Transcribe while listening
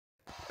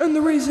And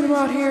the reason I'm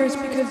out here is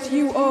because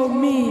you owe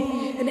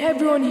me and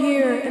everyone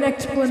here an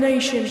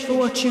explanation for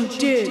what you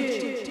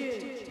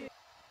did.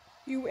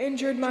 You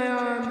injured my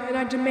arm and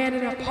I demand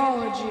an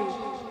apology.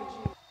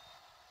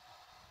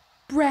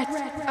 Bret,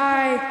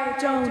 I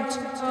don't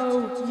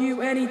owe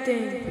you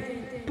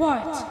anything.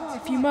 But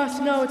if you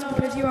must know, it's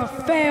because you're a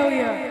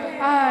failure.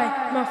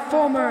 I am a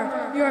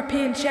former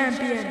European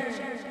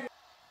champion.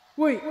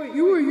 Wait,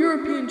 you were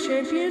European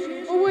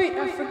champion? Oh wait,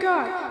 I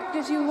forgot,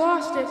 because you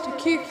lost it to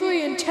Keith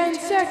Lee in 10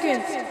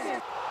 seconds.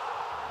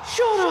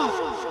 Shut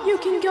up! You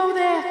can go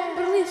there,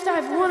 but at least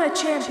I've won a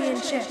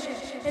championship.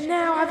 And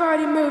now I've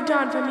already moved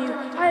on from you.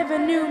 I have a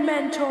new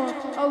mentor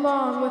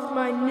along with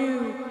my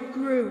new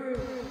group.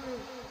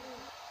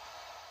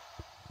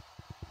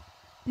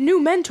 New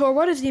mentor?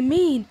 What does he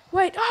mean?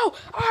 Wait, oh,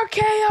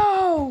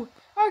 RKO!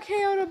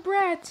 RKO to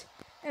Bret!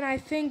 And I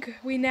think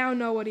we now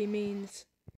know what he means.